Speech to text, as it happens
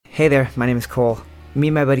Hey there, my name is Cole. Me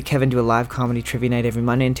and my buddy Kevin do a live comedy trivia night every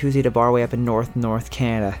Monday and Tuesday at a bar way up in North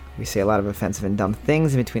Canada. We say a lot of offensive and dumb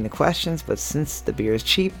things in between the questions, but since the beer is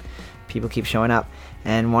cheap, people keep showing up.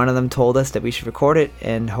 And one of them told us that we should record it,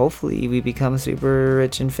 and hopefully we become super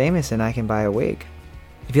rich and famous and I can buy a wig.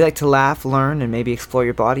 If you like to laugh, learn, and maybe explore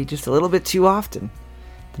your body just a little bit too often,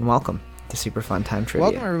 then welcome to Super Fun Time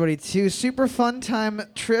Trivia. Welcome everybody to Super Fun Time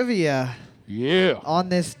Trivia. Yeah. On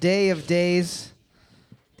this day of days,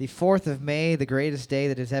 the 4th of May, the greatest day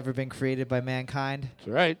that has ever been created by mankind. That's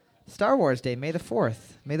right. Star Wars Day, May the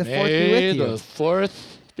 4th. May the 4th be with you. May the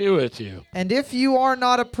 4th be with you. And if you are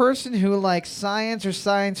not a person who likes science or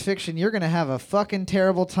science fiction, you're going to have a fucking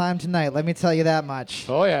terrible time tonight. Let me tell you that much.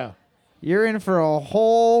 Oh, yeah. You're in for a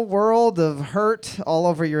whole world of hurt all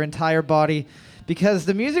over your entire body. Because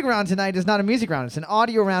the music round tonight is not a music round; it's an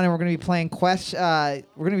audio round, and we're going to be playing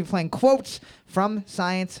quotes from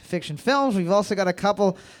science fiction films. We've also got a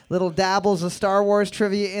couple little dabbles of Star Wars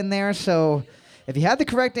trivia in there. So, if you have the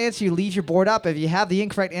correct answer, you leave your board up. If you have the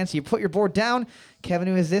incorrect answer, you put your board down. Kevin,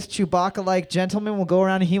 who is this Chewbacca-like gentleman, will go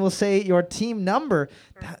around and he will say your team number.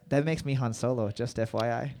 That makes me Han Solo, just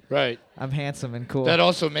FYI. Right. I'm handsome and cool. That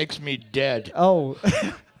also makes me dead. Oh.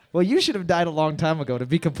 Well, you should have died a long time ago, to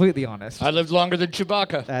be completely honest. I lived longer than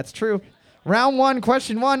Chewbacca. That's true. Round one,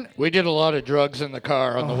 question one. We did a lot of drugs in the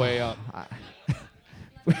car on the way up.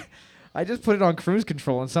 I just put it on cruise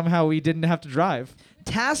control, and somehow we didn't have to drive.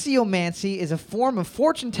 Tasseomancy is a form of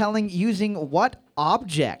fortune-telling using what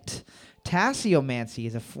object? Tasseomancy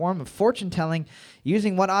is a form of fortune-telling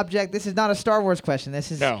using what object? This is not a Star Wars question.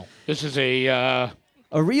 This is This is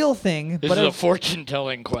a real thing. This is a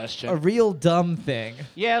fortune-telling question. A real dumb thing.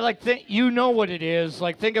 Yeah, like you know what it is.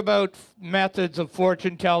 Like think about methods of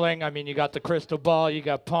fortune-telling. I mean, you got the crystal ball, you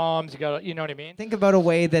got palms, you know what I mean? Think about a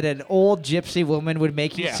way that an old gypsy woman would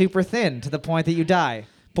make you super thin to the point that you die.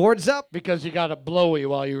 Boards up. Because you got a blowy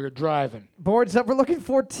while you were driving. Boards up. We're looking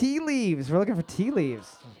for tea leaves.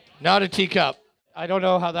 Not a teacup. I don't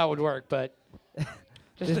know how that would work, but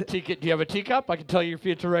just a teacup. Do you have a teacup? I can tell you your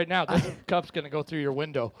future right now. This cup's going to go through your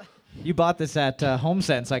window. You bought this at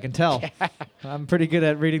HomeSense, I can tell. I'm pretty good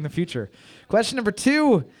at reading the future. Question number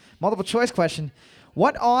 2, multiple choice question.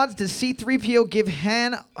 What odds does C-3PO give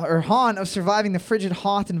Han of surviving the frigid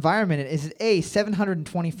Hoth environment? Is it A,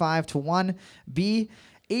 725 to 1, B,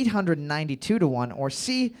 892 to 1, or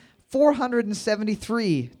C,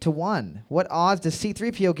 473 to 1? What odds does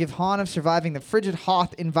C-3PO give Han of surviving the frigid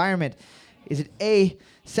Hoth environment? Is it A,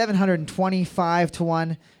 725 to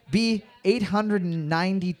 1, B,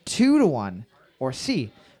 892 to 1, or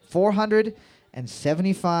C,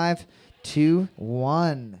 475 to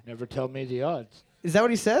 1? Never tell me the odds. Is that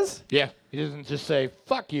what he says? Yeah. He doesn't just say,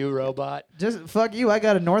 fuck you, robot. Just, fuck you, I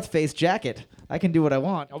got a North Face jacket. I can do what I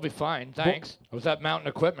want. I'll be fine, thanks. I was at Mountain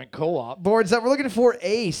Equipment Co-op. Boards up. We're looking for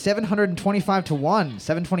A, 725 to 1.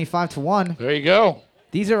 725 to 1. There you go.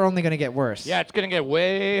 These are only going to get worse. Yeah, it's going to get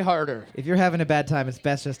way harder. If you're having a bad time, it's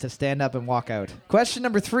best just to stand up and walk out. Question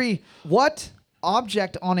number 3. What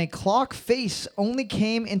object on a clock face only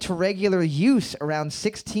came into regular use around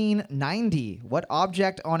 1690? What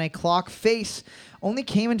object on a clock face only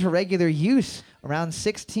came into regular use around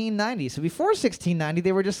 1690? So before 1690,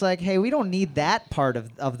 they were just like, hey, we don't need that part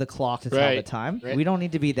of the clock to tell the time. Right. We don't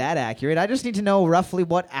need to be that accurate. I just need to know roughly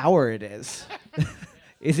what hour it is.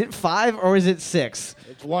 Is it 5 or is it 6?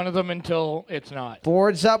 It's one of them until it's not.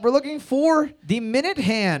 Boards up. We're looking for the minute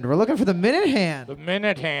hand. We're looking for the minute hand. The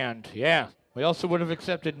minute hand, yeah. We also would have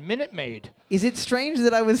accepted Minute Maid. Is it strange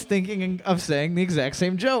that I was thinking of saying the exact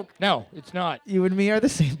same joke? No, it's not. You and me are the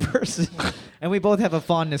same person. And we both have a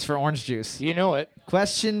fondness for orange juice. You know it.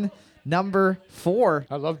 Question number 4.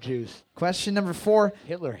 I love juice. Question number 4.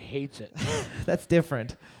 Hitler hates it. That's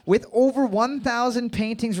different. With over 1,000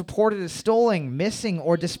 paintings reported as stolen, missing,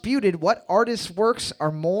 or disputed, what artist's works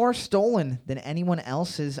are more stolen than anyone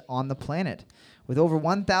else's on the planet? With over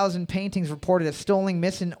 1,000 paintings reported as stolen,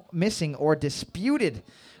 missing, or disputed,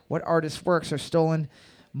 what artist's works are stolen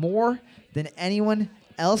more than anyone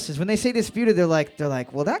else's? When they say disputed, they're like,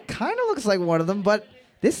 well, that kind of looks like one of them, but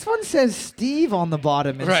this one says Steve on the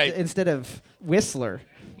bottom instead of Whistler.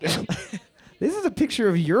 This is a picture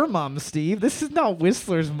of your mom, Steve. This is not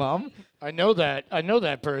Whistler's mom. I know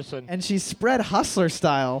that person. And she's spread Hustler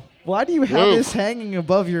style. Why do you have this hanging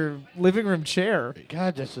above your living room chair?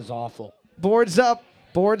 God, this is awful. Boards up.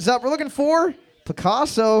 We're looking for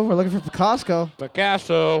Picasso.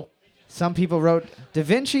 Picasso. Some people wrote Da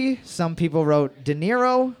Vinci. Some people wrote De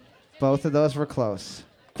Niro. Both of those were close.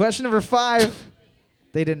 Question number 5.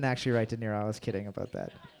 They didn't actually write De Niro. I was kidding about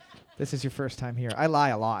that. This is your first time here. I lie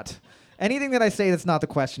a lot. Anything that I say that's not the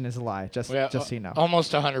question is a lie. Just so you know.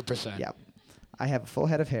 Almost 100%. Yep. I have a full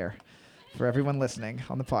head of hair for everyone listening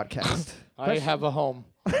on the podcast. I have a home.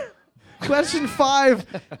 Question 5.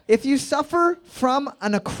 If you suffer from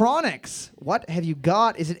an acronyx, what have you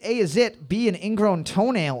got? Is it A, a zit, B, an ingrown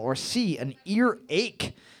toenail, or C, an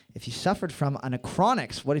earache? If you suffered from an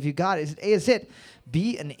acronyx, what have you got? Is it A, a zit,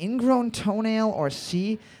 B, an ingrown toenail, or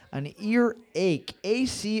C, an earache?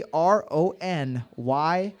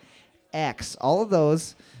 ACRONYX. All of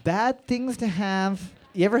those bad things to have.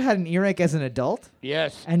 You ever had an earache as an adult?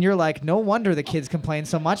 Yes. And you're like, no wonder the kids complain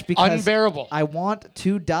so much because Unbearable. I want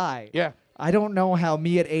to die. Yeah. I don't know how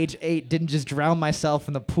me at age 8 didn't just drown myself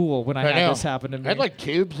in the pool when I had know. this happen to me. I had like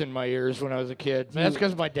tubes in my ears when I was a kid. That's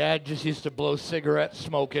because my dad just used to blow cigarette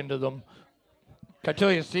smoke into them. Can I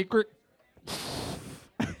tell you a secret?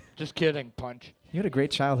 Just kidding, punch. You had a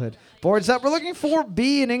great childhood. Boards up. We're looking for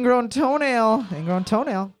B, an ingrown toenail. Ingrown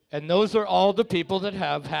toenail. And those are all the people that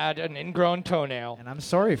have had an ingrown toenail. And I'm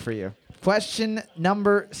sorry for you. Question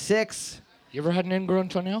number 6. You ever had an ingrown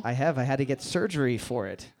toenail? I have. I had to get surgery for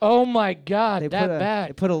it. Oh my God, They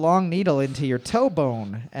bad. put a long needle into your toe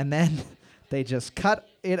bone, and then they just cut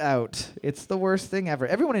it out. It's the worst thing ever.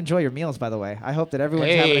 Everyone enjoy your meals, by the way. I hope that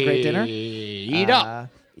everyone's having a great dinner. Eat up.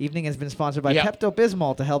 Evening has been sponsored by Yeah.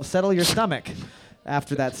 Pepto-Bismol to help settle your stomach.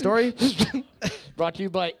 After that story. Brought to you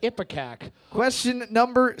by Ipecac. Question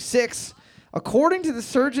number 6. According to the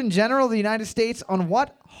Surgeon General of the United States, on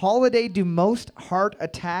what holiday do most heart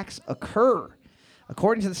attacks occur?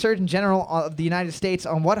 According to the Surgeon General of the United States,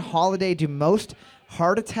 on what holiday do most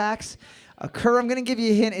heart attacks occur? I'm going to give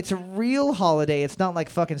you a hint. It's a real holiday. It's not like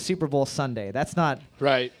fucking Super Bowl Sunday. That's not...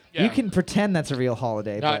 Right. Yeah. You can pretend that's a real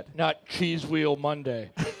holiday, Not Cheese Wheel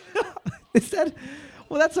Monday. is that...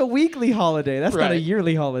 Well, that's a weekly holiday. That's not a Right.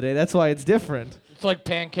 yearly holiday. That's why it's different. It's like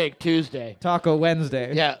Pancake Tuesday. Taco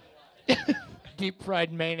Wednesday. Yeah. Deep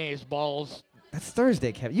fried mayonnaise balls. That's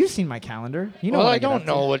Thursday, Kevin. You've seen my calendar. You know Well, what I get up don't to.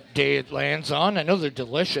 know what day it lands on. I know they're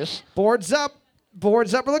delicious. Boards up.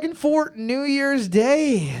 Boards up. We're looking for New Year's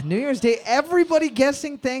Day. New Year's Day. Everybody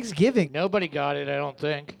guessing Thanksgiving. Nobody got it, I don't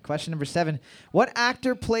think. Question number 7. What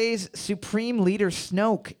actor plays Supreme Leader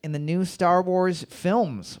Snoke in the new Star Wars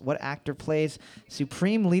films? What actor plays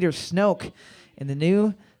Supreme Leader Snoke in the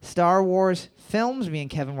new Star Wars films? Me and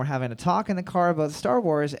Kevin were having a talk in the car about Star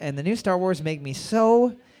Wars, and the new Star Wars make me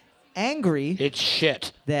so angry It's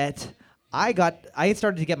shit. that I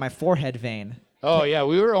started to get my forehead vein. Oh, yeah,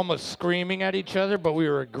 we were almost screaming at each other, but we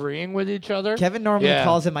were agreeing with each other. Kevin normally Yeah.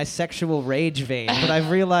 calls it my sexual rage vein, but I've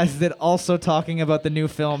realized that also talking about the new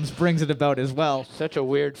films brings it about as well. Such a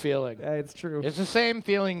weird feeling. It's true. It's the same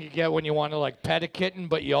feeling you get when you want to, like, pet a kitten,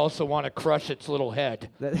 but you also want to crush its little head.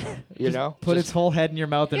 You Just know? Put Just- its whole head in your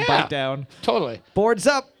mouth and Yeah. bite down. Totally. Boards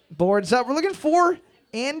up. Boards up. We're looking for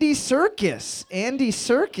Andy Serkis. Andy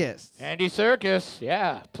Serkis. Andy Serkis,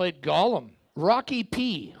 yeah, played Gollum. Rocky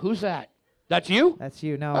P, who's that? That's you? That's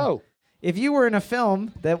you. No. Oh. If you were in a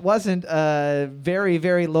film that wasn't a very,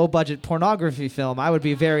 very low-budget pornography film, I would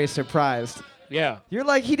be very surprised. Yeah. You're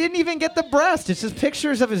like, he didn't even get the breast. It's just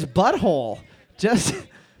pictures of his butthole. Just,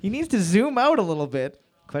 he needs to zoom out a little bit.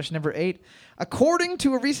 Question number 8. According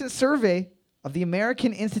to a recent survey of the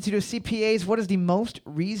American Institute of CPAs, what is the most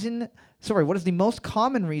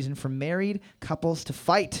common reason for married couples to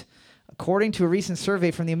fight? According to a recent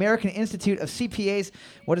survey from the American Institute of CPAs,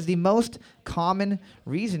 what is the most common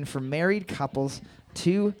reason for married couples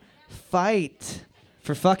to fight?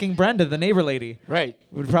 For fucking Brenda, the neighbor lady. Right.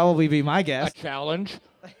 Would probably be my A guess. challenge.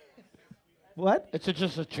 What? It's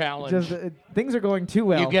just a challenge. Just things are going too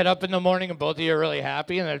well. You get up in the morning and both of you are really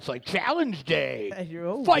happy, and then it's like, challenge day. And you're,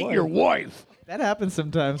 oh, Fight boy. your wife. That happens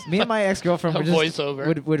sometimes. Me and my ex-girlfriend A would just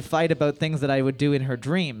voiceover. would fight about things that I would do in her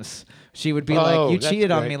dreams. She would be Oh, like, "You that's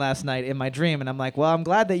cheated on great. me last night in my dream," and I'm like, "Well, I'm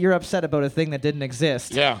glad that you're upset about a thing that didn't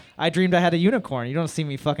exist." Yeah. I dreamed I had a unicorn. You don't see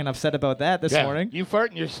me fucking upset about that this Yeah. morning. You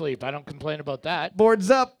fart in your sleep. I don't complain about that.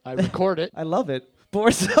 Boards up. I record it. I love it.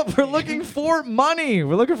 Boards up. We're looking for money.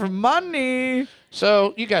 We're looking for money.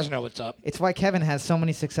 So you guys know what's up. It's why Kevin has so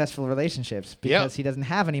many successful relationships, because he doesn't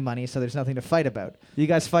have any money, so there's nothing to fight about. You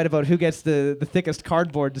guys fight about who gets the thickest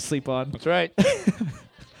cardboard to sleep on. That's right.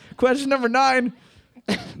 Question number 9.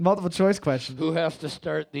 Multiple choice question. Who has to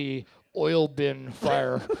start the oil bin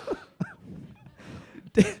fire?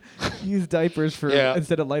 Use diapers for Yeah.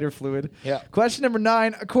 instead of lighter fluid. Yeah. Question number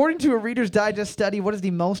 9. According to a Reader's Digest study, what is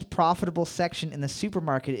the most profitable section in the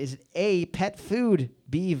supermarket? Is it A, pet food,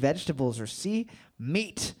 B, vegetables, or C,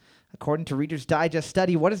 meat? According to Reader's Digest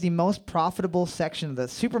study, what is the most profitable section of the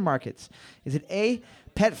supermarkets? Is it A,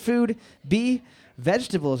 pet food, B,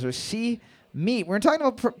 vegetables, or C, meat? According to Reader's Digest study, what is the most profitable section of the supermarkets? Is it A, pet food, B, vegetables, or C, meat? According to Reader's Digest study, what is the most profitable section of the supermarkets? Is it A, pet food, B, vegetables, or C, meat. We're talking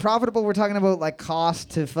about profitable. We're talking about like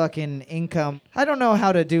cost to fucking income. I don't know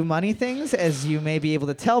how to do money things, as you may be able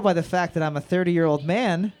to tell by the fact that I'm a 30-year-old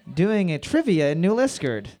man doing a trivia in New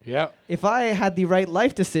Liskard. Yeah. If I had the right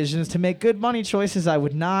life decisions to make good money choices, I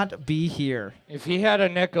would not be here. If he had a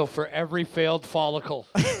nickel for every failed follicle.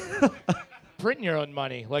 Print your own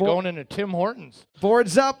money, like Bo- going into Tim Hortons.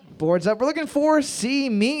 Boards up. Boards up. We're looking for C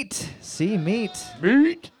meat. C meat.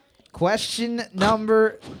 Meat. Question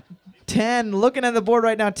number 10. Looking at the board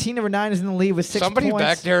right now, team number 9 is in the lead with 6 Somebody points.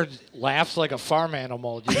 back there laughs like a farm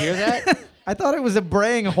animal. Did you hear that? I thought it was a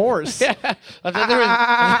braying horse. I thought there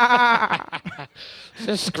was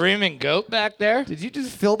a screaming goat back there. Did you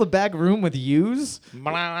just fill the back room with ewes? Is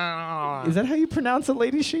that how you pronounce a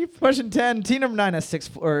lady sheep? Question 10. Team number 9 has 6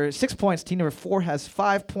 points. Team number 4 has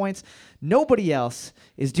 5 points. Nobody else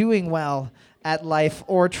is doing well at life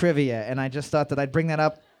or trivia, and I just thought that I'd bring that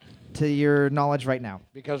up to your knowledge right now.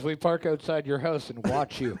 Because we park outside your house and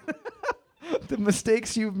watch you. The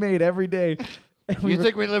mistakes you've made every day. You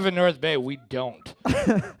think we live in North Bay? We don't.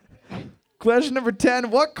 Question number 10.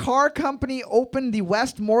 What car company opened the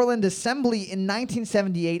Westmoreland Assembly in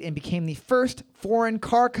 1978 and became the first foreign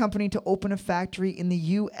car company to open a factory in the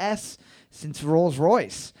U.S. since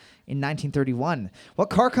Rolls-Royce in 1931? What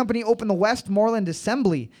car company opened the Westmoreland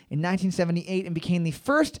Assembly in 1978 and became the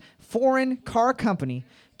first foreign car company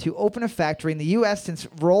to open a factory in the U.S. since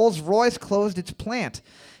Rolls-Royce closed its plant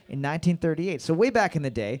in 1938? So way back in the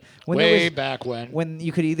day, when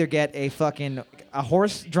you could either get a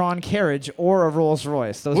horse-drawn carriage or a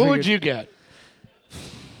Rolls-Royce. What would you get?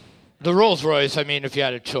 The Rolls-Royce, I mean, if you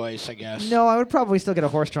had a choice, I guess. No, I would probably still get a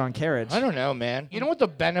horse-drawn carriage. I don't know, man. You know what the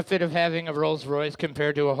benefit of having a Rolls-Royce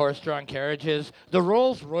compared to a horse-drawn carriage is? The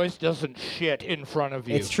Rolls-Royce doesn't shit in front of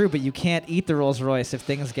you. It's true, but you can't eat the Rolls-Royce if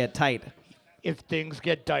things get tight. If things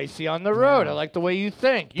get dicey on the road. I like the way you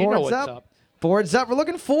think. You know what's up. Boards up. We're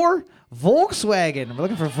looking for Volkswagen.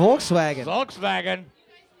 Volkswagen.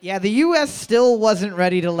 Yeah, the U.S. still wasn't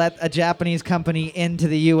ready to let a Japanese company into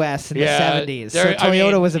the U.S. in the 70s. So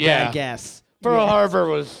Toyota was a bad guess. Pearl Harbor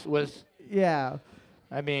was. Yeah.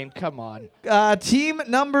 I mean, come on. Team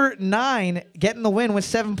number 9 getting the win with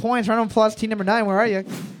 7 points. Round of applause, team number 9. Where are you?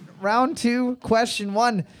 Round 2, question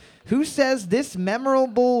 1. Who says this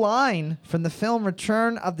memorable line from the film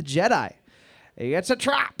Return of the Jedi? It's a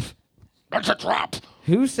trap. That's a trap.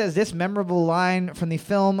 Who says this memorable line from the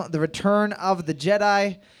film The Return of the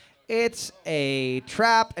Jedi? It's a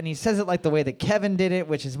trap, and he says it like the way that Kevin did it,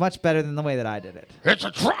 which is much better than the way that I did it. It's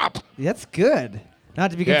a trap. That's good.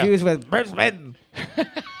 Not to be confused with Brisbane.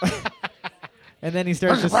 And then he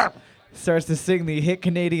starts to sing the hit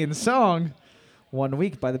Canadian song, 1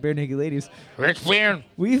 Week by the Bare Naked Ladies. It's weird.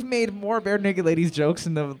 We've made more Bare Naked Ladies jokes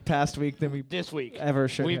in the past week than we This week. ever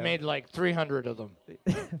should We've have. made like 300 of them.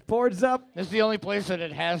 Boards up. This is the only place that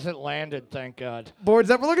it hasn't landed, thank God. Boards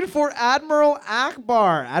up. We're looking for Admiral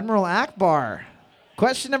Akbar. Admiral Akbar.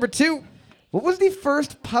 Question number 2. What was the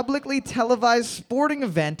first publicly televised sporting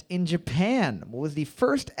event in Japan? What was the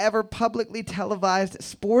first ever publicly televised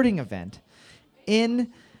sporting event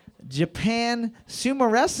in Japan?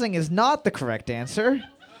 Sumo wrestling is not the correct answer.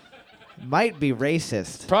 Might be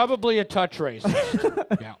racist. Probably a touch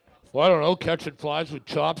racist. Yeah. Well, I don't know, catching flies with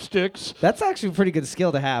chopsticks. That's actually a pretty good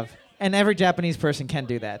skill to have. And every Japanese person can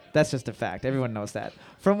do that. That's just a fact. Everyone knows that.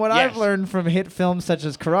 From what I've learned from hit films such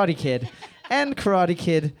as Karate Kid and Karate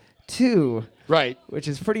Kid 2. Right. Which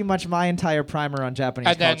is pretty much my entire primer on Japanese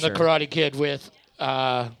culture. And then culture. the Karate Kid with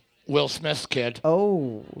Will Smith's kid.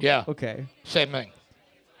 Oh. Yeah. Okay. Same thing.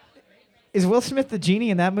 Is Will Smith the genie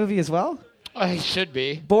in that movie as well? He should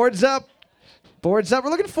be. Boards up. Boards up. We're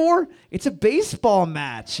looking for, it's a baseball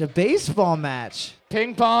match. A baseball match.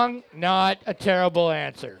 Ping pong, not a terrible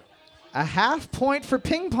answer. A half point for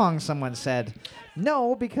ping pong, someone said.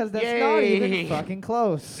 No, because that's not even fucking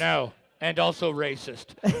close. No, and also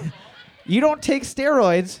racist. You don't take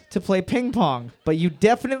steroids to play ping pong, but you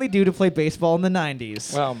definitely do to play baseball in the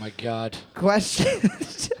 90s. Oh, my God. Question.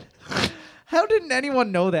 How didn't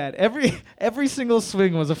anyone know that? Every single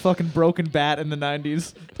swing was a fucking broken bat in the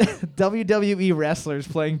 90s. WWE wrestlers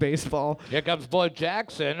playing baseball. Here comes Boyd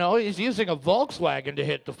Jackson. Oh, he's using a Volkswagen to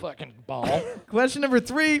hit the fucking ball. Question number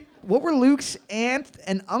 3. What were Luke's aunt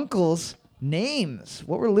and uncle's names?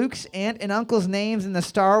 What were Luke's aunt and uncle's names in the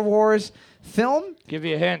Star Wars film? Give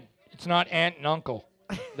you a hint. It's not aunt and uncle.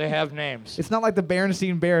 They have names. It's not like the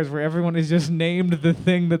Berenstain Bears where everyone is just named the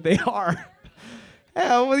thing that they are.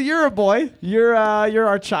 Yeah, well, you're a boy. You're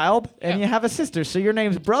our child, and you have a sister, so your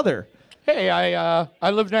name's Brother. Hey, I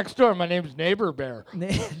live next door. My name's Neighbor Bear.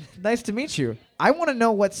 Nice to meet you. I want to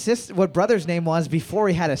know what Brother's name was before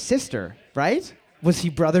he had a sister, right? Was he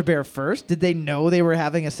Brother Bear first? Did they know they were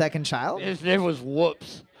having a second child? His name was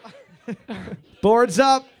Whoops. Boards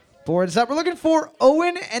up. Boards up. We're looking for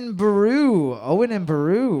Owen and Baru. Owen and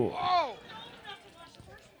Baru.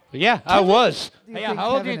 Yeah, I was. do you Yeah, think how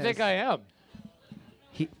old do you Kevin think is? I am?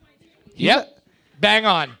 He's Yep. Bang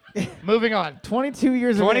on. Moving on. 22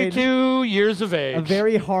 years of age. 22 years of age. A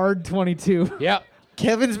very hard 22. Yep.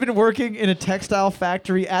 Kevin's been working in a textile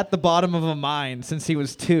factory at the bottom of a mine since he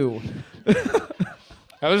was 2.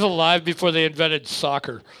 I was alive before they invented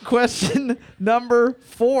soccer. Question number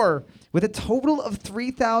 4. With a total of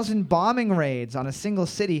 3,000 bombing raids on a single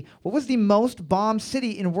city, what was the most bombed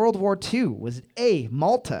city in World War II? Was it A,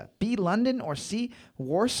 Malta, B, London, or C,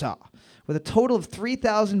 Warsaw? With a total of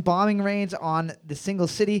 3,000 bombing raids on the single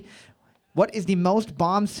city, what is the most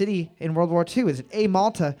bombed city in World War II? Is it A,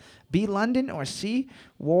 Malta, B, London, or C,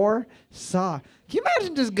 Warsaw? Can you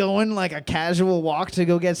imagine just going like a casual walk to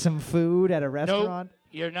go get some food at a Nope, restaurant?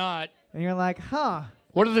 you're not. And you're like, huh.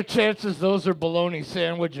 What are the chances those are bologna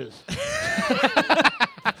sandwiches?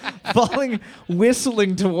 Falling,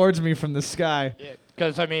 whistling towards me from the sky.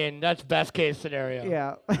 Because, I mean, that's best case scenario.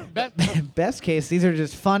 Yeah. Be- Best case, these are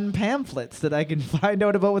just fun pamphlets that I can find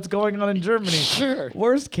out about what's going on in Germany. Sure.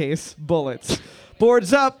 Worst case, bullets.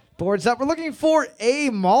 Boards up. Boards up. We're looking for A,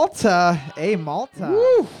 Malta. A, Malta.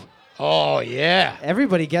 Woo. Oh, yeah.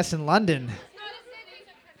 Everybody guessing London.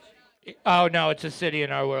 Oh, no, it's a city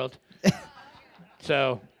in our world.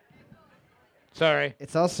 So, sorry.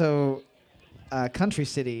 It's also a country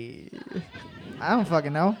city. I don't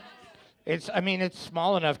fucking know. It's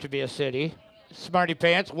small enough to be a city. Smarty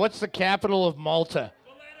pants. What's the capital of Malta?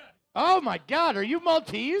 Oh, my God. Are you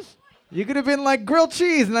Maltese? You could have been like grilled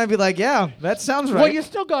cheese, and I'd be like, yeah, that sounds right. Well, you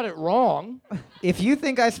still got it wrong. If you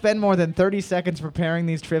think I spend more than 30 seconds preparing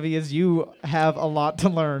these trivias, you have a lot to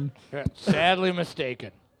learn. Sadly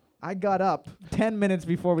mistaken. I got up 10 minutes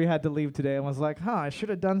before we had to leave today and was like, I should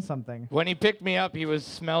have done something. When he picked me up, he was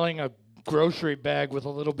smelling a grocery bag with a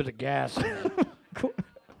little bit of gas in it. Cool.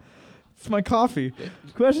 It's my coffee.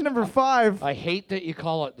 Question number 5. I hate that you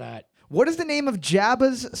call it that. What is the name of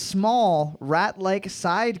Jabba's small rat-like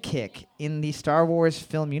sidekick in the Star Wars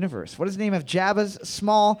film universe? What is the name of Jabba's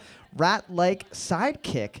small rat-like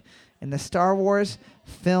sidekick in the Star Wars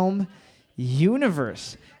film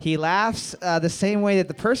universe? He laughs the same way that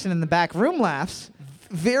the person in the back room laughs,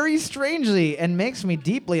 very strangely, and makes me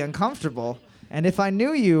deeply uncomfortable. And if I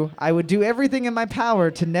knew you, I would do everything in my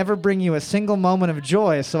power to never bring you a single moment of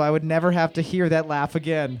joy, so I would never have to hear that laugh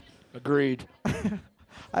again. Agreed.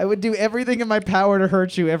 I would do everything in my power to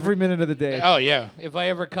hurt you every minute of the day. Oh, yeah. If I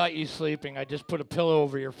ever caught you sleeping, I'd just put a pillow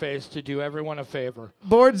over your face to do everyone a favor.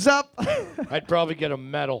 Boards up. I'd probably get a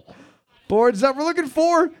medal. Boards up. We're looking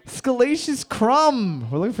for Scalacious Crumb.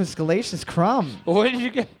 We're looking for Scalacious Crumb. What did you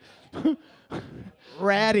get?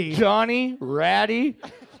 Ratty. Johnny, Ratty,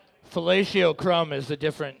 Fellatio Crumb is the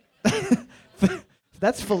different.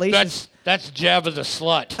 That's fallacious. That's Jabba the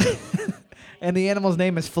Slut. And the animal's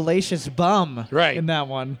name is Fallacious Bum. Right. In that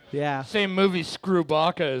one. Yeah. Same movie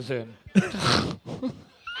Screwbacca is in.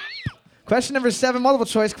 Question number 7, multiple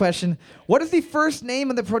choice question. What is the first name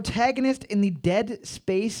of the protagonist in the Dead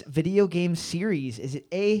Space video game series? Is it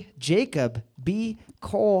A, Jacob, B,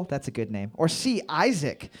 Cole, that's a good name, or C,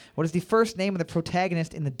 Isaac? What is the first name of the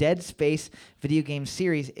protagonist in the Dead Space video game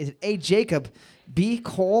series? Is it A, Jacob, B,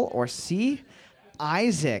 Cole, or C,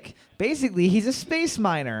 Isaac? Basically, he's a space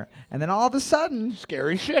miner, and then all of a sudden,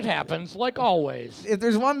 Scary shit happens, like always. if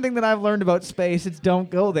there's one thing that I've learned about space, it's don't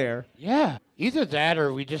go there. Yeah. Either that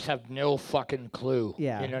or we just have no fucking clue.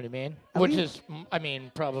 Yeah. You know what I mean? At Which least-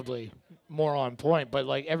 is, probably more on point, but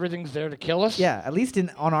like everything's there to kill us. Yeah, at least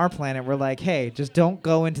on our planet, we're like, hey, just don't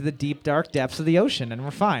go into the deep, dark depths of the ocean, and we're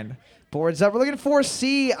fine. Boards up. We're looking for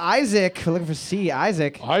C, Isaac. We're looking for C,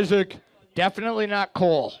 Isaac. Isaac. Definitely not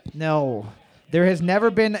Cole. No. There has never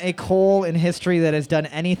been a Cole in history that has done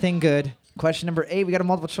anything good. Question number 8, we got a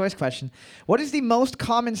multiple choice question. What is the most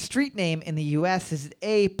common street name in the U.S.? Is it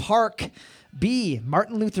A, Park, B,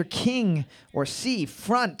 Martin Luther King, or C,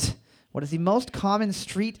 Front? What is the most common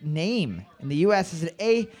street name in the U.S.? Is it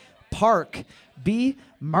A, Park, B,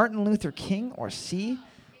 Martin Luther King, or C,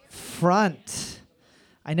 Front?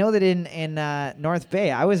 I know that in North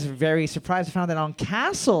Bay, I was very surprised to find that on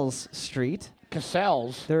Castles Street,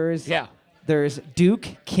 Cassell's. there's Duke,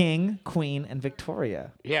 King, Queen, and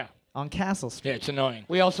Victoria Yeah. on Castle Street. Yeah, it's annoying.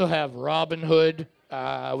 We also have Robin Hood.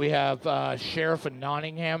 We have Sheriff of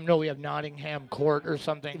Nottingham. No, we have Nottingham Court or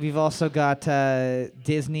something. We've also got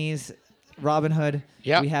Disney's Robin Hood.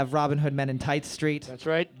 Yep. We have Robin Hood Men in Tights Street. That's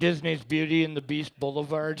right. Disney's Beauty and the Beast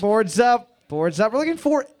Boulevard. Boards up. Boards up. We're looking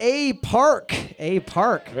for A Park. A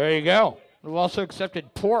Park. There you go. We've also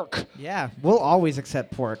accepted pork. Yeah, we'll always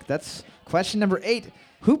accept pork. That's question number 8.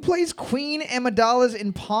 Who plays Queen Amidala's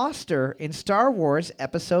imposter in Star Wars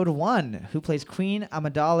Episode 1? Who plays Queen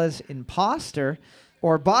Amidala's imposter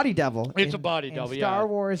or body double? It's a body double, in yeah. Star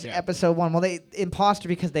Wars Yeah. Episode 1. Well, they imposter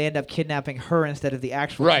because they end up kidnapping her instead of the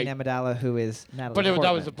actual Right. Queen Amidala, who is Natalie But that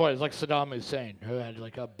Portman. was the point. It's like Saddam Hussein, who had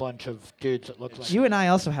like a bunch of dudes that looked like. You and I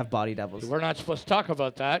also have body doubles. We're not supposed to talk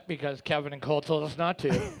about that because Kevin and Cole told us not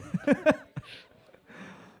to.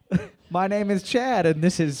 My name is Chad, and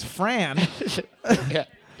this is Fran. Yeah.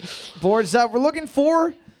 Boards up. We're looking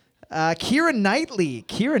for Keira Knightley.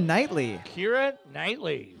 Keira Knightley. Keira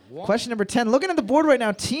Knightley. Question number 10. Looking at the board right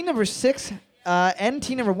now, team number 6 and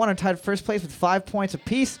team number 1 are tied first place with 5 points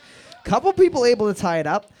apiece. Couple people able to tie it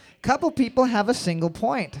up. Couple people have a single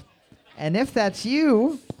point. And if that's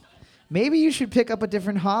you, maybe you should pick up a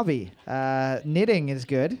different hobby. Knitting is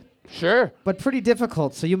good, Sure. but pretty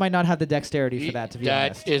difficult, so you might not have the dexterity for that, to be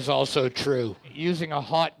honest. That is also true. Using a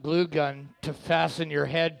hot glue gun to fasten your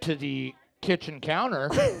head to the kitchen counter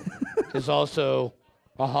is also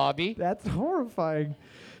a hobby. That's horrifying.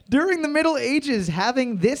 During the Middle Ages,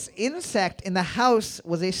 having this insect in the house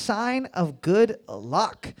was a sign of good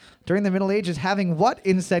luck. During the Middle Ages, having what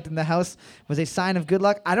insect in the house was a sign of good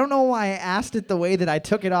luck? I don't know why I asked it the way that I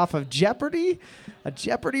took it off of Jeopardy, a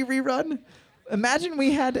Jeopardy rerun. Imagine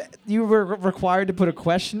you were required to put a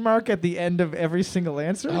question mark at the end of every single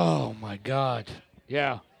answer. Oh my God.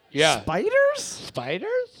 Yeah. Yeah. Spiders?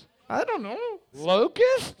 Spiders? I don't know.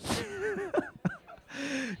 Locusts?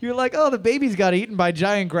 You're like, oh, the baby's got eaten by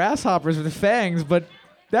giant grasshoppers with fangs, but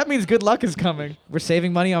that means good luck is coming. We're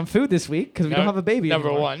saving money on food this week because we don't have a baby Number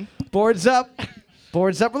anymore. 1. Boards up.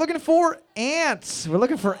 Boards up. We're looking for ants. We're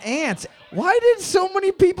looking for ants. Why did so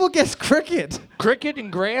many people guess cricket? Cricket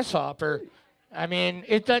and grasshopper. I mean,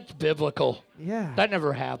 that's biblical. Yeah. That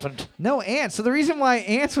never happened. No ants. So the reason why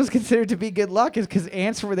ants was considered to be good luck is because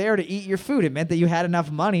ants were there to eat your food. It meant that you had enough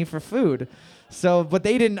money for food. So, but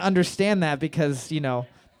they didn't understand that because,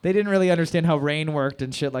 they didn't really understand how rain worked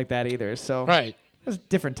and shit like that either. So Right. it was a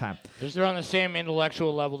different time. Because they're on the same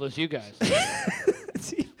intellectual level as you guys.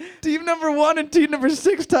 Team number 1 and team number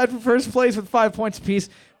 6 tied for first place with 5 points apiece.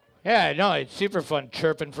 Yeah, no, it's super fun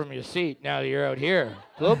chirping from your seat now that you're out here.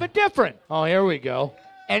 A little bit different. Oh, here we go.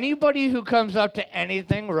 Anybody who comes up to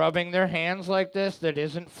anything rubbing their hands like this that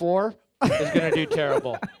isn't 4 is going to do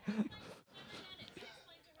terrible.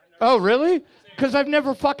 Oh, really? Because I've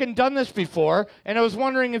never fucking done this before, and I was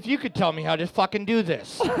wondering if you could tell me how to fucking do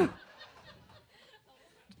this.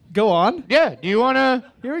 Go on. Yeah, do you want to?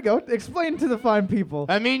 Here we go. Explain to the fine people.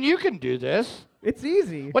 I mean, you can do this. It's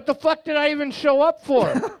easy. What the fuck did I even show up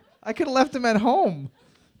for? I could have left him at home.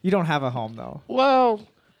 You don't have a home, though. Well,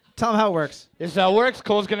 Tell him how it works. this is how it works.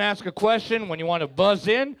 Cole's going to ask a question. When you want to buzz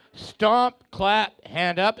in, stomp, clap,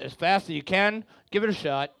 hand up as fast as you can. Give it a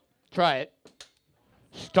shot. Try it.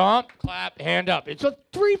 Stomp, clap, hand up. It's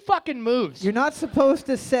 3 fucking moves. You're not supposed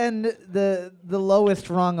to send the lowest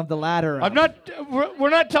rung of the ladder up. I'm not. We're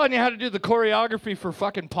not telling you how to do the choreography for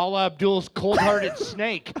fucking Paula Abdul's Cold-Hearted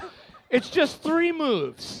Snake. It's just 3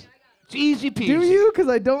 moves. It's easy peasy. Do you? Because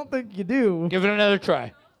I don't think you do. Give it another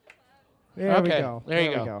try. There we Okay, go. there you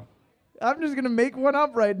we go. I'm just going to make one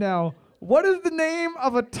up right now. What is the name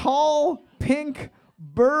of a tall, pink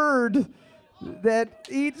bird that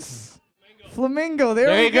eats flamingo? There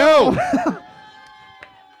There we you go.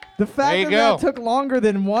 The fact There you that go. that took longer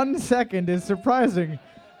than 1 second is surprising.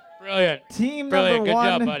 Brilliant. Team Brilliant. number Good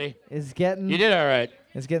 1 job, buddy. is getting You did all right.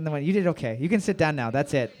 the win. You did okay. You can sit down now.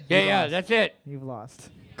 That's it. Yeah, You've yeah, lost. that's it. You've lost.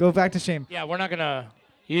 Go back to shame. Yeah, we're not gonna.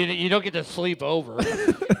 You don't get to sleep over.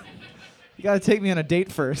 You got to take me on a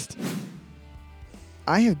date first.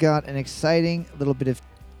 I have got an exciting little bit of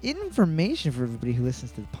information for everybody who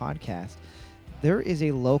listens to the podcast. There is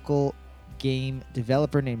a local game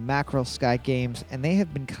developer named Mackerel Sky Games, and they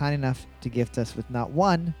have been kind enough to gift us with not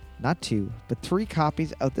 1, not 2, but 3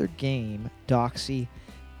 copies of their game, Doxy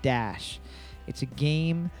Dash. It's a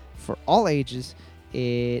game for all ages.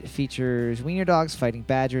 It features wiener dogs fighting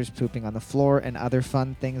badgers, pooping on the floor, and other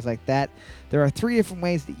fun things like that. There are 3 different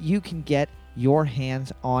ways that you can get your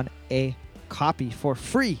hands on a copy for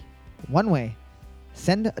free. One way,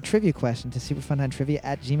 send a trivia question to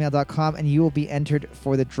superfuntimetrivia@gmail.com, and you will be entered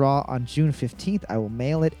for the draw on June 15th. I will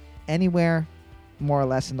mail it anywhere, more or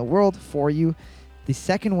less, in the world for you. The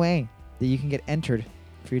second way that you can get entered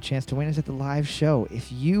for your chance to win is at the live show.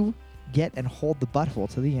 If you get and hold the butthole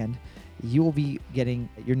to the end, you will be getting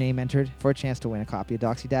your name entered for a chance to win a copy of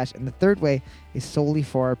Doxy Dash. And the third way is solely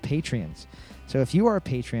for our Patreons. So if you are a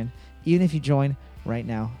patron, even if you join right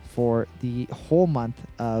now for the whole month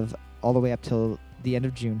of all the way up till the end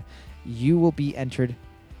of June, you will be entered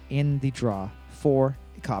in the draw for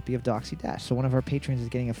a copy of Doxy Dash. So one of our patrons is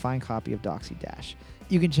getting a fine copy of Doxy Dash.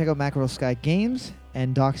 You can check out Mackerel Sky Games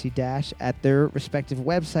and Doxy Dash at their respective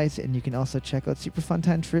websites, and you can also check out Super Fun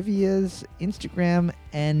Time Trivia's Instagram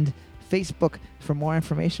and Facebook for more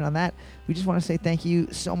information on that. We just want to say thank you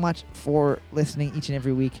so much for listening each and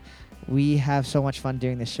every week. We have so much fun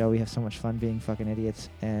doing this show. We have so much fun being fucking idiots,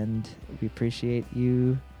 and we appreciate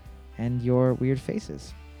you and your weird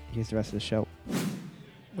faces. Here's the rest of the show.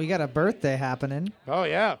 We got a birthday happening. Oh,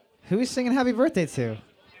 yeah. Who are we singing happy birthday to?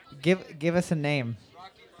 Give us a name.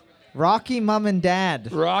 Rocky Mom and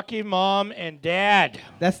Dad. Rocky Mom and Dad.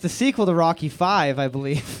 That's the sequel to Rocky 5, I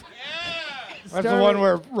believe. That's the one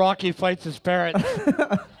where Rocky fights his parents.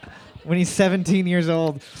 When he's 17 years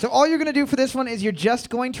old. So all you're going to do for this one is you're just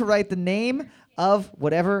going to write the name of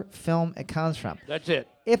whatever film it comes from. That's it.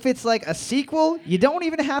 If it's like a sequel, you don't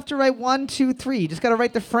even have to write 1, 2, 3. You just got to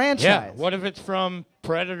write the franchise. Yeah. What if it's from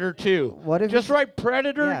Predator 2? What if just it's- write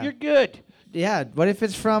Predator, Yeah. you're good. Yeah, what if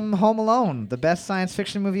it's from Home Alone, the best science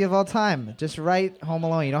fiction movie of all time? Just write Home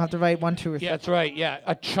Alone. You don't have to write 1, 2, or 3. Yeah, that's right. Yeah.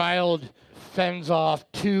 A child fends off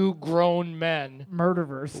 2 grown men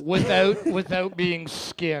Murderers. without being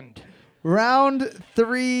skinned. Round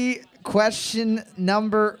 3, question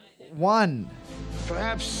number 1.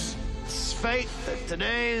 Perhaps it's fate that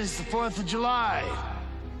today is the 4th of July.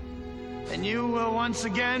 And you will once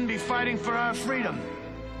again be fighting for our freedom.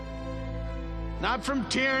 Not from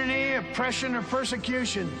tyranny, oppression, or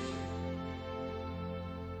persecution,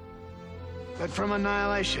 but from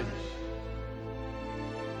annihilation.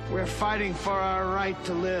 We're fighting for our right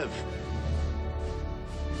to live,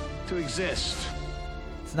 to exist.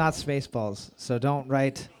 It's not Spaceballs, so don't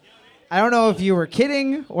write. I don't know if you were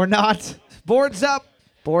kidding or not. Boards up.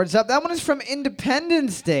 Boards up. That one is from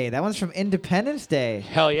Independence Day.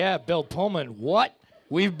 Hell yeah, Bill Pullman. What?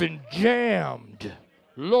 We've been jammed.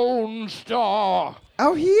 Lone Star.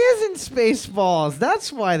 Oh, he is in Spaceballs.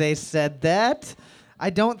 That's why they said that. I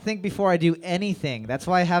don't think before I do anything. That's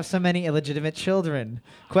why I have so many illegitimate children.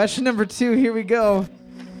 Question number 2. Here we go.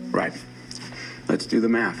 Right. Let's do the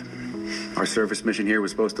math. Our service mission here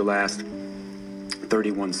was supposed to last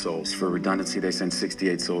 31 souls. For redundancy, they sent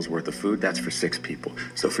 68 souls worth of food. That's for 6 people.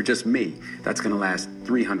 So for just me, that's going to last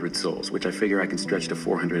 300 souls, which I figure I can stretch to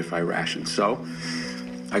 400 if I ration. So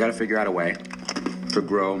I got to figure out a way to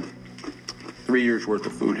grow 3 years worth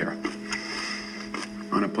of food here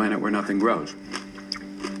on a planet where nothing grows.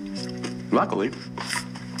 Luckily,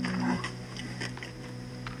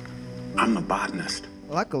 I'm a botanist.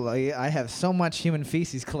 Luckily, I have so much human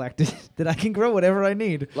feces collected that I can grow whatever I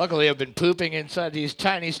need. Luckily, I've been pooping inside these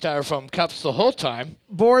tiny styrofoam cups the whole time.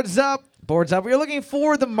 Boards up. Boards up. We're looking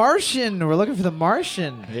for The Martian.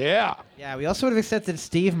 Yeah. Yeah, we also would have accepted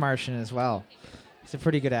Steve Martian as well. He's a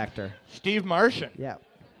pretty good actor. Steve Martian. Yeah.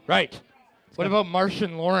 Right. What about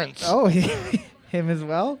Martian Lawrence? Oh, him as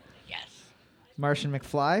well? Yes. Martian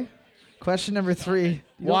McFly. Question number 3.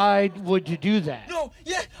 Why would you do that? No,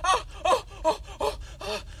 yeah.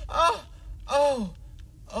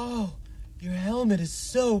 Oh, your helmet is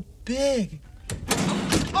so big.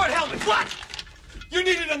 Lord Helmet, what? You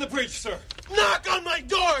need it on the bridge, sir. Knock on my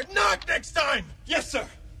door. Knock next time. Yes, sir.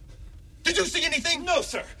 Did you see anything? No,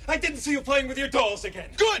 sir. I didn't see you playing with your dolls again.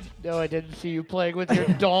 Good. No, I didn't see you playing with your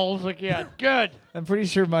dolls again. Good. I'm pretty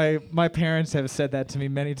sure my parents have said that to me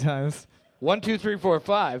many times. 1, 2, 3, 4,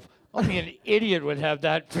 5. Only an idiot would have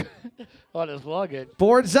that on his luggage.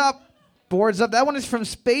 Boards up. Boards up. That one is from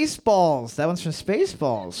Spaceballs.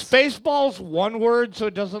 Spaceballs, one word so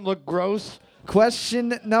it doesn't look gross.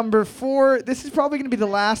 Question number 4. This is probably going to be the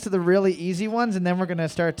last of the really easy ones, and then we're going to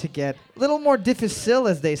start to get a little more difficile,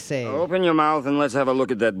 as they say. Open your mouth and let's have a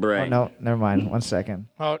look at that Oh, brain. no, never mind. 1 second.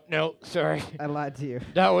 Oh, no, sorry. I lied to you.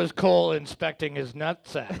 That was Cole inspecting his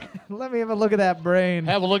nutsack. Let me have a look at that brain.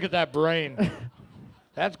 Have a look at that brain.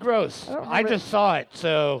 That's gross. don't I remember- just saw it,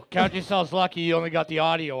 so count yourselves lucky you only got the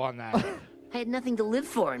audio on that. I had nothing to live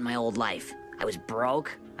for in my old life. I was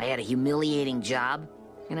broke, I had a humiliating job,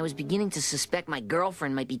 and I was beginning to suspect my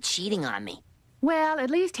girlfriend might be cheating on me. Well, at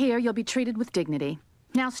least here you'll be treated with dignity.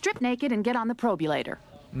 Now strip naked and get on the probulator.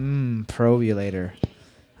 Probulator.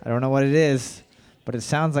 I don't know what it is, but it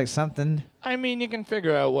sounds like something. I mean, you can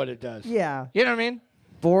figure out what it does. Yeah. You know what I mean?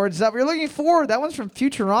 Boards up. You're looking for. That one's from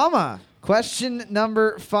Futurama. Question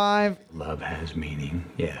number 5. Love has meaning,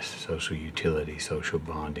 yes. Social utility, social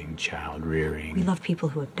bonding, child rearing. We love people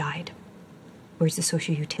who have died. Where's the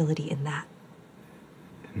social utility in that?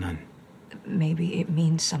 None. Maybe it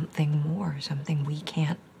means something more, something we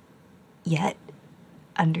can't yet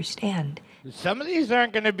understand. Some of these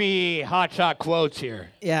aren't going to be hotshot quotes here.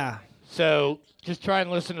 Yeah. So just try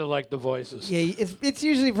and listen to like the voices. Yeah, it's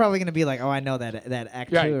usually probably going to be like, oh, I know that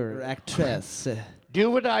actor or actress.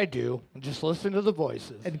 Do what I do and just listen to the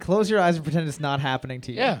voices. And close your eyes and pretend it's not happening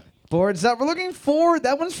to you. Yeah. Boards up. We're looking for,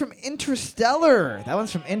 that one's from Interstellar.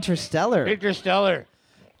 Interstellar.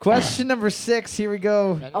 Question number 6. Here we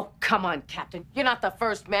go. Oh, come on, Captain. You're not the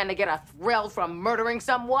first man to get a thrill from murdering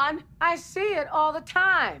someone. I see it all the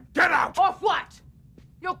time. Get out! Or what?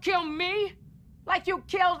 You'll kill me? Like you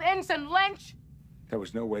killed Ensign Lynch? There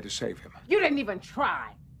was no way to save him. You didn't even try.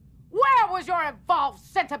 Where was your involved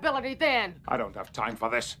sensibility then? I don't have time for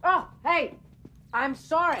this. Oh, hey, I'm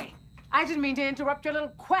sorry. I didn't mean to interrupt your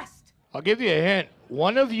little quest. I'll give you a hint.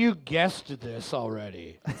 One of you guessed this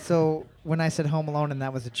already. So when I said Home Alone and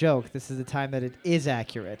that was a joke, this is the time that it is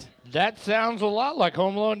accurate. That sounds a lot like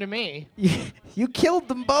Home Alone to me. You killed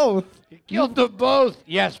them both. You killed them both.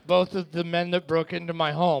 Yes, both of the men that broke into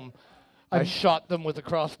my home. I shot them with a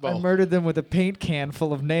crossbow. I murdered them with a paint can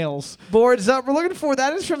full of nails. Boards up. We're looking for,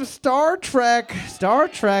 that is from Star Trek. Star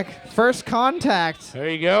Trek First Contact. There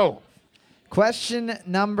you go. Question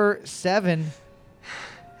number 7.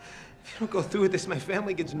 If you don't go through with this, my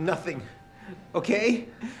family gets nothing. Okay?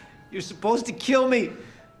 You're supposed to kill me. You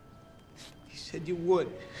said you would.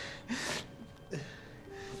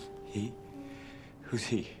 He? Who's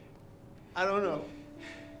he? I don't know.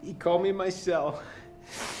 He called me in my cell.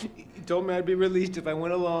 He told me I'd be released if I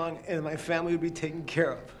went along and my family would be taken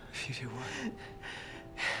care of. If you did what?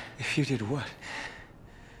 If you did what?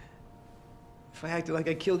 If I acted like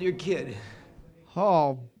I killed your kid.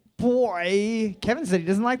 Oh, boy. Kevin said he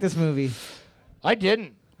doesn't like this movie. I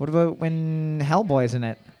didn't. What about when Hellboy's in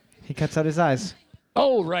it? He cuts out his eyes.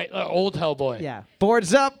 Oh, right. Old Hellboy. Yeah.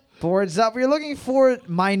 Boards up. Boards up. We're looking for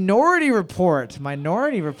Minority Report.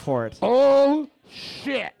 Minority Report. Oh,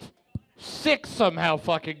 shit. 6 somehow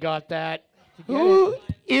fucking got that. Who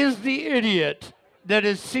is the idiot that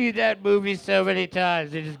has seen that movie so many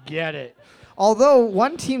times? They just get it. Although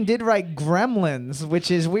one team did write Gremlins,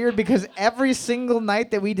 which is weird because every single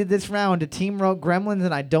night that we did this round, a team wrote Gremlins,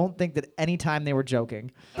 and I don't think that any time they were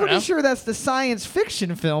joking. Pretty sure that's the science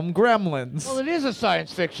fiction film Gremlins. Well, it is a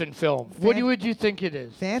science fiction film. What would you think it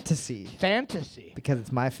is? Fantasy. Fantasy. Because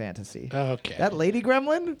it's my fantasy. Okay. That lady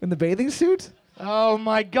gremlin in the bathing suit? Oh,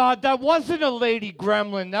 my God. That wasn't a lady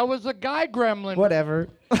gremlin. That was a guy gremlin. Whatever.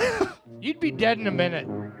 You'd be dead in a minute.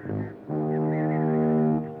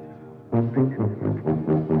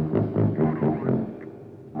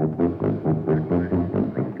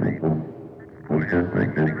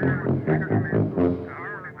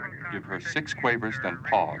 Give her 6 quavers, then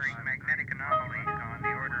pause.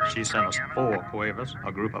 She sent us 4 quavers,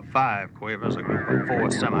 a group of 5 quavers, a group of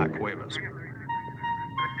 4 semi-quavers.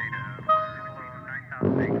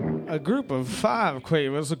 A group of 5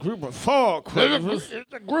 quavers, a group of 4 quavers.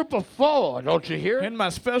 It's a group of 4, don't you hear? And my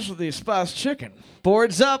specialty, spiced chicken.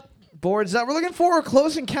 Boards up. Boards up. We're looking for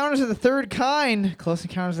Close Encounters of the Third Kind. Close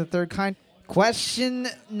Encounters of the Third Kind. Question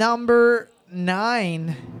number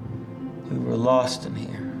 9. We were lost in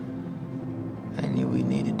here. I knew we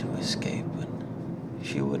needed to escape, but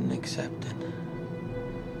she wouldn't accept it.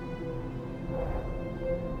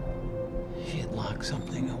 She had locked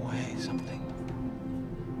something away, something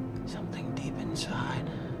deep inside.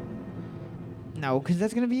 No, because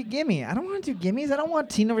that's going to be a gimme. I don't want to do gimmies. I don't want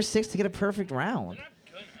team number 6 to get a perfect round.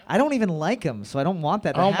 I don't even like them, so I don't want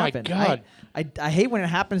that to happen. Oh, my God. I hate when it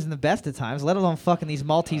happens in the best of times, let alone fucking these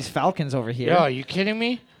Maltese Falcons over here. Yeah, are you kidding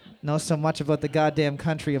me? Know so much about the goddamn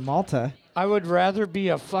country of Malta. I would rather be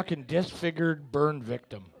a fucking disfigured burn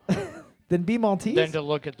victim than be Maltese? Than to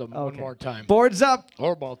look at them one more time. Boards up.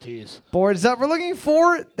 Or Maltese. Boards up. We're looking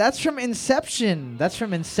for, that's from Inception. That's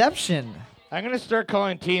from Inception. I'm going to start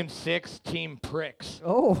calling Team 6 Team Pricks.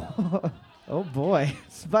 Oh. Oh, boy.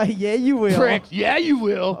 Yeah, you will. Pricks. Yeah, you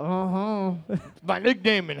will. Uh-huh. My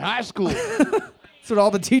nickname in high school. That's what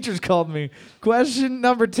all the teachers called me. Question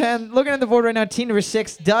number 10. Looking at the board right now, team number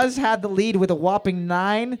 6 does have the lead with a whopping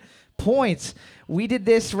 9 points. We did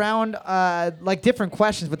this round like different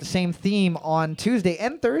questions with the same theme on Tuesday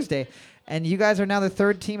and Thursday. And you guys are now the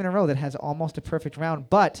 3rd team in a row that has almost a perfect round.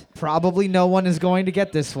 But probably no one is going to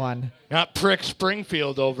get this one. Not Prick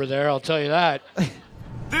Springfield over there, I'll tell you that.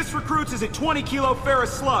 This recruits is a 20-kilo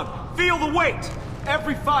ferrous slug. Feel the weight.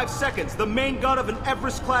 Every 5 seconds, the main gun of an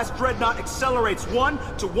Everest-class dreadnought accelerates 1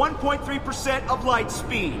 to 1.3% of light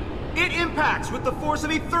speed. It impacts with the force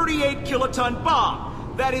of a 38-kiloton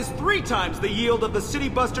bomb. That is 3 times the yield of the City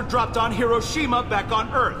Buster dropped on Hiroshima back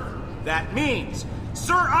on Earth. That means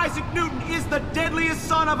Sir Isaac Newton is the deadliest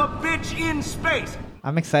son of a bitch in space.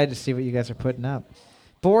 I'm excited to see what you guys are putting up.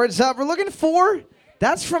 Boards up. We're looking for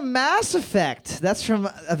That's from Mass Effect. That's from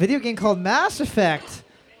a video game called Mass Effect.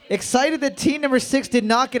 Excited that team number 6 did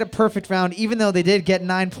not get a perfect round, even though they did get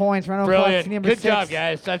 9 points. Round of applause, Brilliant. team number Good 6. job,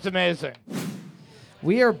 guys. That's amazing.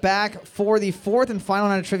 We are back for the 4th and final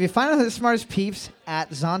round of trivia. Final to the smartest peeps at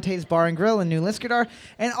Zonte's Bar and Grill in New Liskardar.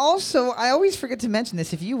 And also, I always forget to mention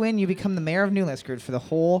this. If you win, you become the mayor of New Liskard for the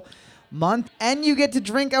whole month, and you get to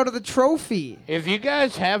drink out of the trophy. If you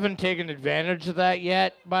guys haven't taken advantage of that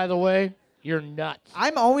yet, by the way, you're nuts.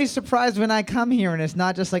 I'm always surprised when I come here and it's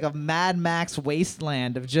not just like a Mad Max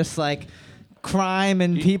wasteland of just like crime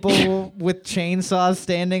and people with chainsaws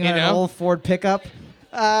standing on an old Ford pickup.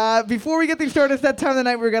 Before we get things started, it's that time of the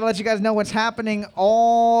night we're going to let you guys know what's happening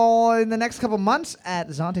all in the next couple months at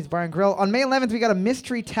Zonte's Bar and Grill. On May 11th, we got a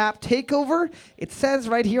mystery tap takeover. It says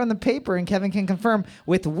right here on the paper, and Kevin can confirm,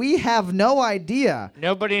 with We Have No Idea.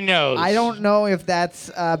 Nobody knows. I don't know if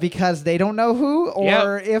that's because they don't know who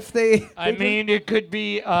or if they... I mean, it could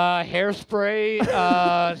be hairspray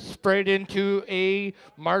sprayed into a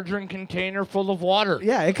margarine container full of water.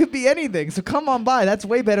 Yeah, it could be anything. So come on by. That's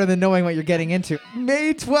way better than knowing what you're getting into.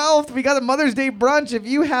 May 12th, we got a Mother's Day brunch. If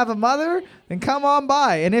you have a mother, then come on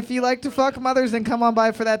by. And if you like to fuck mothers, then come on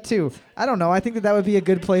by for that too. I don't know. I think that would be a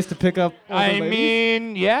good place to pick up. I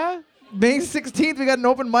mean, yeah. May 16th, we got an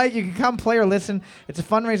open mic. You can come play or listen. It's a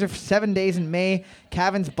fundraiser for 7 days in May.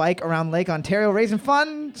 Cavan's bike around Lake Ontario, raising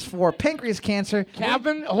funds for pancreas cancer.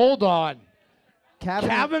 Cavan, hold on.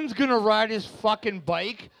 Cavan's going to ride his fucking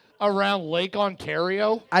bike around Lake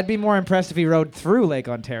Ontario? I'd be more impressed if he rode through Lake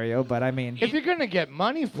Ontario, but I mean... If you're going to get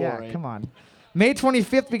money for it. Come on. May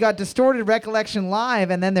 25th, we got Distorted Recollection Live,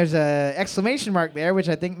 and then there's a exclamation mark there, which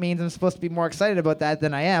I think means I'm supposed to be more excited about that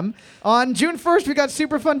than I am. On June 1st, we got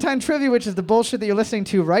Super Fun Time Trivia, which is the bullshit that you're listening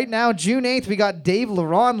to right now. June 8th, we got Dave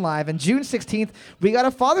Laron live, and June 16th, we got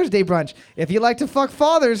a Father's Day brunch. If you like to fuck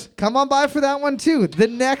fathers, come on by for that one too. The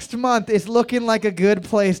next month is looking like a good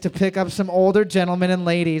place to pick up some older gentlemen and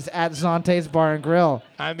ladies at Zonte's Bar and Grill.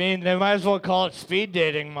 I mean, they might as well call it speed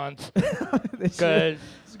dating month. Because...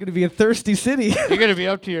 It's going to be a thirsty city. You're going to be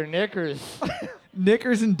up to your knickers.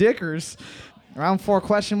 Knickers and dickers. Round 4,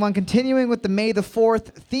 question 1. Continuing with the May the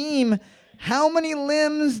 4th theme, how many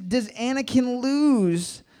limbs does Anakin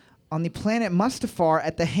lose on the planet Mustafar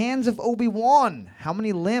at the hands of Obi-Wan? How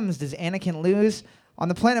many limbs does Anakin lose on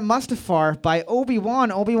the planet Mustafar by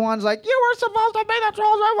Obi-Wan? Obi-Wan's like, you were supposed to be the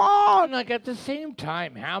chosen one! Like, at the same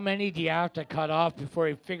time, how many do you have to cut off before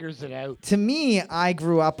he figures it out? To me, I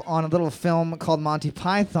grew up on a little film called Monty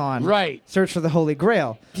Python. Right. Search for the Holy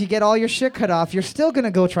Grail. If you get all your shit cut off, you're still going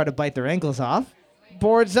to go try to bite their ankles off.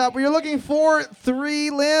 Boards up. We're looking for 3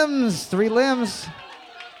 limbs. 3 limbs.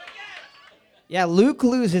 Yeah, Luke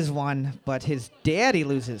loses 1, but his daddy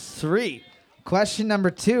loses 3. Question number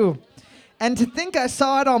 2. And To Think I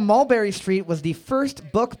Saw It on Mulberry Street was the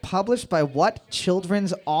first book published by what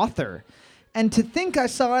children's author? And To Think I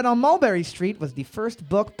Saw It on Mulberry Street was the first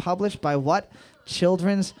book published by what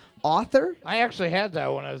children's author? I actually had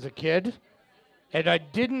that when I was a kid, and I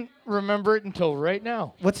didn't remember it until right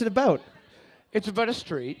now. What's it about? It's about a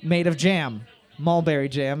street. Made of jam. Mulberry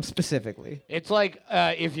jam, specifically. It's like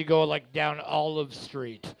if you go like down Olive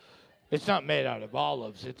Street. It's not made out of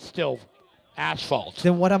olives. It's still asphalt.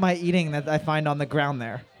 Then what am I eating that I find on the ground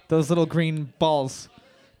there? Those little green balls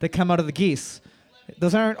that come out of the geese.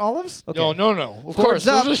 Those aren't olives? Okay. No. Of course,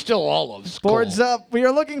 those are still olives. Boards up. We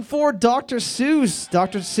are looking for Dr. Seuss.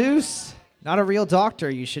 Dr. Seuss, not a real doctor.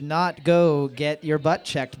 You should not go get your butt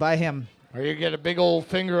checked by him. Or you get a big old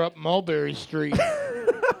finger up Mulberry Street.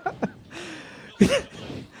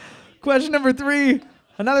 Question number 3.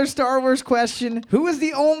 Another Star Wars question. Who is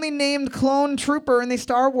the only named clone trooper in the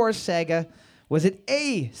Star Wars saga? Was it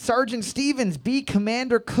A, Sergeant Stevens, B,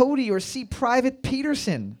 Commander Cody, or C, Private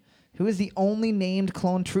Peterson? Who is the only named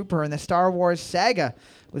clone trooper in the Star Wars saga?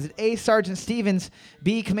 Was it A, Sergeant Stevens,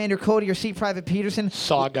 B, Commander Cody, or C, Private Peterson?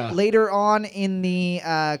 Saga. Later on in the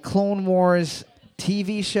Clone Wars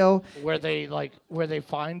TV show, where they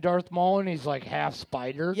find Darth Maul and he's like half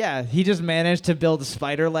spider. Yeah, he just managed to build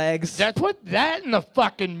spider legs. That's what that in the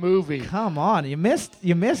fucking movie. Come on, you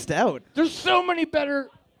missed out. There's so many better.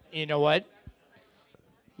 You know what?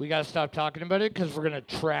 We gotta stop talking about it because we're gonna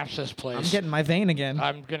trash this place. I'm getting my vein again.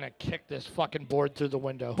 I'm gonna kick this fucking board through the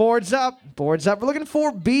window. Boards up. We're looking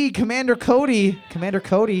for B, Commander Cody. Commander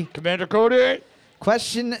Cody.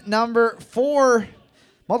 Question number 4.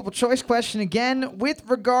 Multiple choice question again. With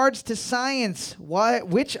regards to science,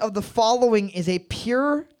 which of the following is a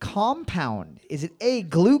pure compound? Is it A,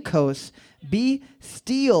 glucose, B,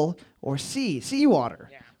 steel, or C, seawater?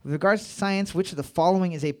 Yeah. With regards to science, which of the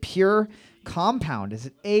following is a pure compound? Is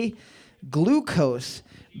it A, glucose,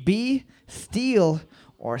 B, steel,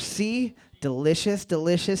 Or C, delicious,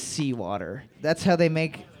 delicious seawater. That's how they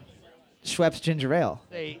make Schweppes ginger ale.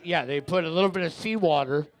 They put a little bit of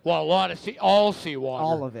seawater. Well, a lot of all seawater.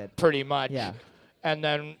 All of it. Pretty much. Yeah. And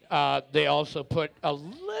then they also put a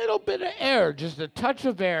little bit of air, just a touch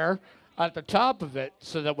of air at the top of it,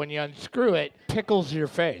 so that when you unscrew it, pickles your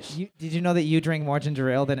face. Did you know that you drink more ginger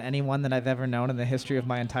ale than anyone that I've ever known in the history of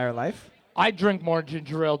my entire life? I drink more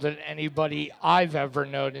ginger ale than anybody I've ever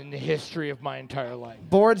known in the history of my entire life.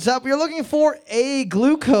 Boards up. You're looking for A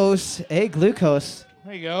glucose. A glucose.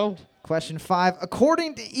 There you go. Question 5.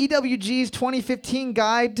 According to EWG's 2015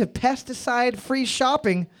 guide to pesticide-free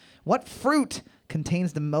shopping, what fruit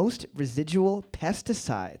contains the most residual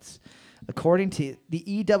pesticides? According to the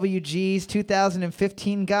EWG's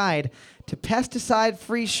 2015 guide to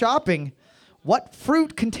pesticide-free shopping, what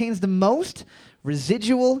fruit contains the most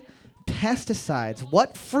residual pesticides?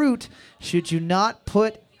 What fruit should you not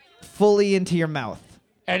put fully into your mouth?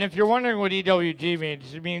 And if you're wondering what EWG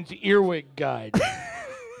means, it means earwig guide.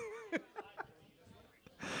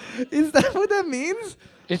 Is that what that means?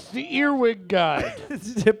 It's the earwig guide.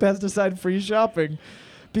 It's pesticide-free shopping.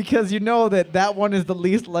 Because you know that one is the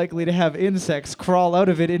least likely to have insects crawl out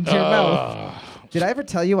of it into your mouth. Did I ever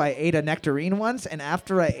tell you I ate a nectarine once, and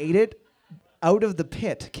after I ate it, out of the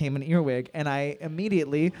pit came an earwig, and I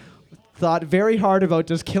immediately thought very hard about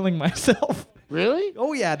just killing myself. Really?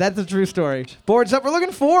 Oh, yeah, that's a true story. Boards up. We're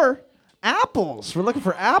looking for apples. We're looking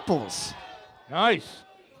for apples. Nice.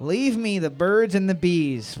 Leave me the birds and the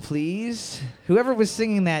bees, please. Whoever was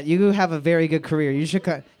singing that, you have a very good career. You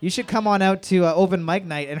should come on out to open mic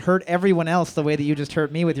night and hurt everyone else the way that you just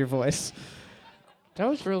hurt me with your voice. That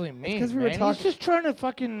was really mean. Because we were talking. He's just trying to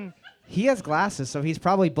fucking. He has glasses, so he's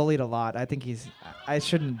probably bullied a lot. I think I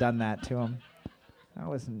shouldn't have done that to him. That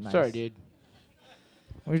wasn't nice. Sorry, dude.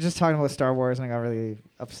 We were just talking about Star Wars, and I got really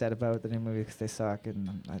upset about the new movie because they suck,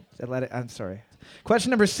 and I let it. I'm sorry. Question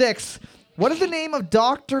number 6. What is the name of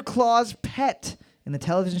Dr. Claw's pet in the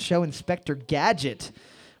television show Inspector Gadget?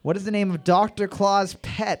 What is the name of Dr. Claw's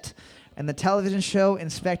pet in the television show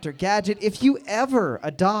Inspector Gadget? If you ever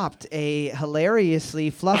adopt a hilariously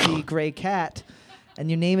fluffy gray cat and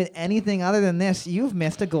you name it anything other than this, you've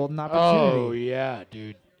missed a golden opportunity. Oh, yeah,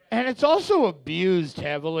 dude. And it's also abused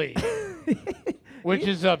heavily, which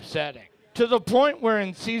is upsetting. To the point where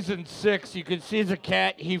in season 6, you can see the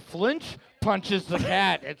cat, he punches the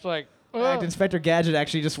cat. It's like... Inspector Gadget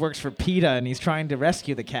actually just works for PETA, and he's trying to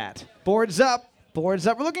rescue the cat. Boards up. Boards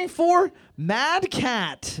up. We're looking for Mad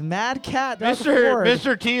Cat. Mad Cat.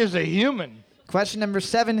 Mr. T is a human. Question number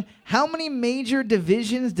 7. How many major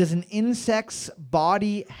divisions does an insect's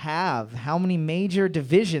body have? How many major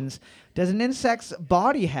divisions does an insect's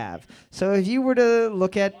body have? So if you were to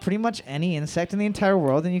look at pretty much any insect in the entire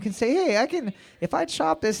world, and you can say, hey, if I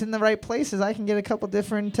chop this in the right places, I can get a couple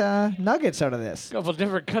different nuggets out of this. A couple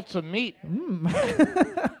different cuts of meat.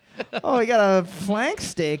 Oh, we got a flank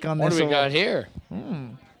steak on What this. do we got here? A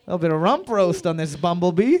little bit of rump roast on this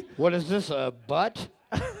bumblebee. What is this, a butt?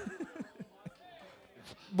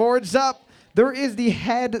 Boards up. There is the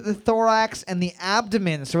head, the thorax, and the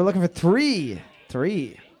abdomen. So we're looking for 3.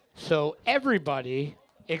 3. So everybody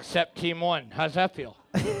except Team 1. How's that feel?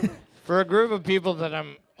 For a group of people that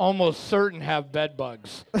I'm almost certain have bed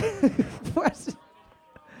bugs.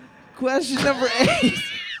 Question number 8.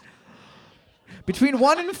 Between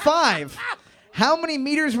 1 and 5, how many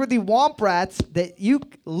meters were the Womp Rats that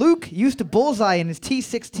Luke used to bullseye in his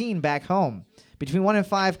T-16 back home? Between 1 and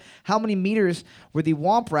 5, how many meters were the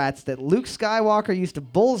Womp Rats that Luke Skywalker used to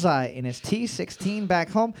bullseye in his T-16 back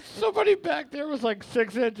home? Somebody back there was like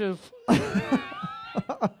 6 inches.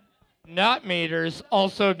 Not meters,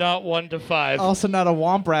 also not 1 to 5. Also not a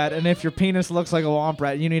Womp Rat, and if your penis looks like a Womp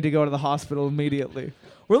Rat, you need to go to the hospital immediately.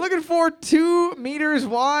 We're looking for 2 meters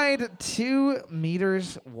wide. 2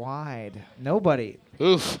 meters wide. Nobody.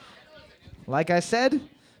 Oof. Like I said,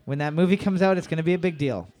 when that movie comes out, it's going to be a big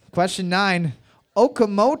deal. Question 9.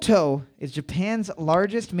 Okamoto is Japan's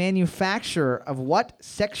largest manufacturer of what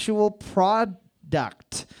sexual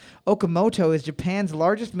product? Okamoto is Japan's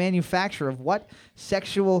largest manufacturer of what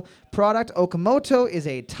sexual product? Okamoto is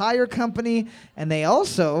a tire company, and they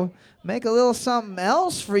also make a little something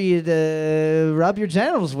else for you to rub your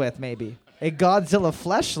genitals with, maybe. A Godzilla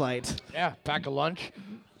fleshlight. Yeah, pack a lunch.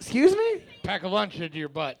 Excuse me? Pack a lunch into your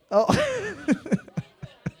butt. Oh.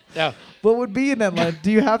 Yeah. What would be in that lunch?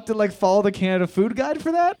 Do you have to follow the Canada Food Guide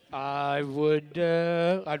for that? I would,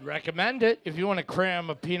 I'd recommend it. If you want to cram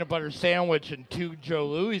a peanut butter sandwich and 2 Joe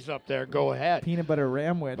Louis up there, go ahead. Peanut butter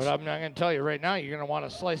ramwich. But I'm not going to tell you right now, you're going to want a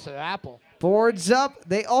slice of apple. Boards up.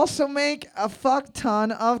 They also make a fuck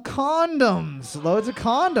ton of condoms. Loads of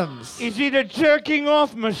condoms. Is it a jerking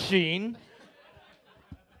off machine?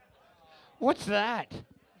 What's that?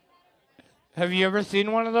 Have you ever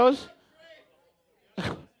seen one of those?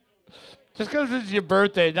 Just because it's your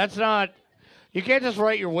birthday, that's not... You can't just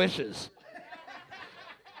write your wishes.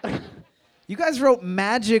 You guys wrote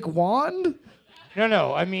magic wand?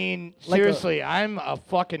 No, I mean, seriously, I'm a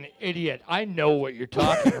fucking idiot. I know what you're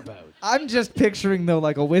talking about. I'm just picturing, though,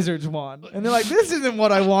 like a wizard's wand. And they're like, this isn't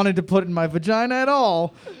what I wanted to put in my vagina at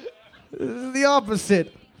all. This is the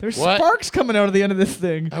opposite. There's sparks coming out of the end of this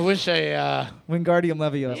thing. I wish I... Wingardium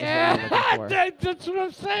Leviosa. Yeah, that's what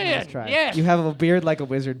I'm saying. Let's try. Yes. You have a beard like a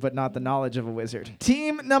wizard, but not the knowledge of a wizard.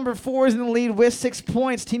 Team number 4 is in the lead with 6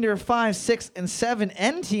 points. Team number 5, 6, and 7.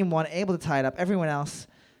 And Team 1 able to tie it up. Everyone else,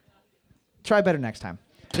 try better next time.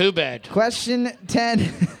 Too bad. Question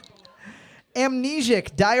 10.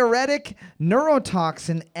 Amnesic, diuretic,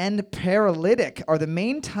 neurotoxin, and paralytic are the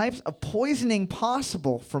main types of poisoning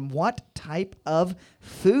possible from what type of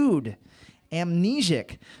food?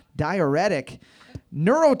 Amnesic, diuretic,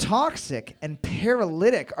 neurotoxic, and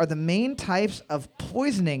paralytic are the main types of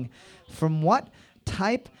poisoning from what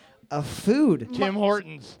type of food? Tim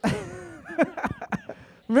Hortons.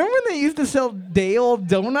 Remember when they used to sell day-old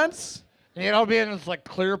donuts? It'd all be in this like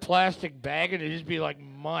clear plastic bag and it'd just be like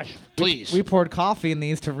mush. Please. We poured coffee in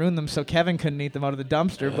these to ruin them so Kevin couldn't eat them out of the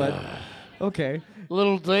dumpster, but okay.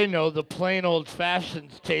 Little they know the plain old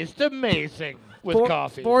fashions taste amazing with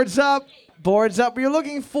coffee. Boards up. Boards up. We're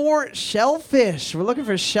looking for shellfish. We're looking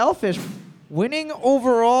for shellfish. Winning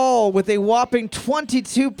overall with a whopping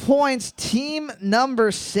 22 points. Team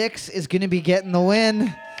number 6 is going to be getting the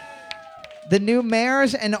win. The new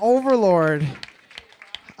mayors and overlord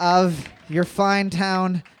of your fine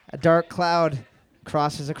town, a dark cloud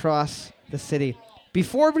crosses across the city.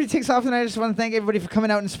 Before everybody takes off tonight, I just want to thank everybody for coming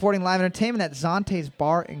out and supporting live entertainment at Zante's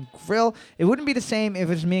Bar and Grill. It wouldn't be the same if it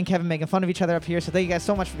was me and Kevin making fun of each other up here, so thank you guys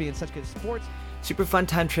so much for being such good sports. Super Fun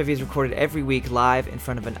Time Trivia is recorded every week live in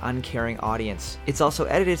front of an uncaring audience. It's also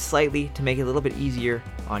edited slightly to make it a little bit easier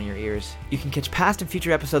on your ears. You can catch past and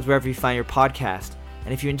future episodes wherever you find your podcast.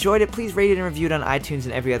 And if you enjoyed it, please rate it and review it on iTunes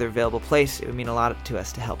and every other available place. It would mean a lot to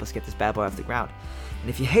us to help us get this bad boy off the ground. And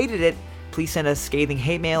if you hated it, please send us scathing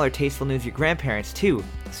hate mail or tasteful news of your grandparents to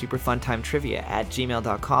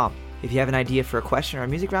superfuntimetrivia@gmail.com. If you have an idea for a question or a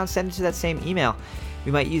music round, send it to that same email.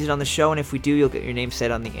 We might use it on the show, and if we do, you'll get your name said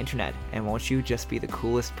on the internet. And won't you just be the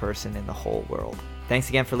coolest person in the whole world? Thanks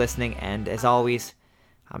again for listening, and as always,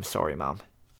 I'm sorry, Mom.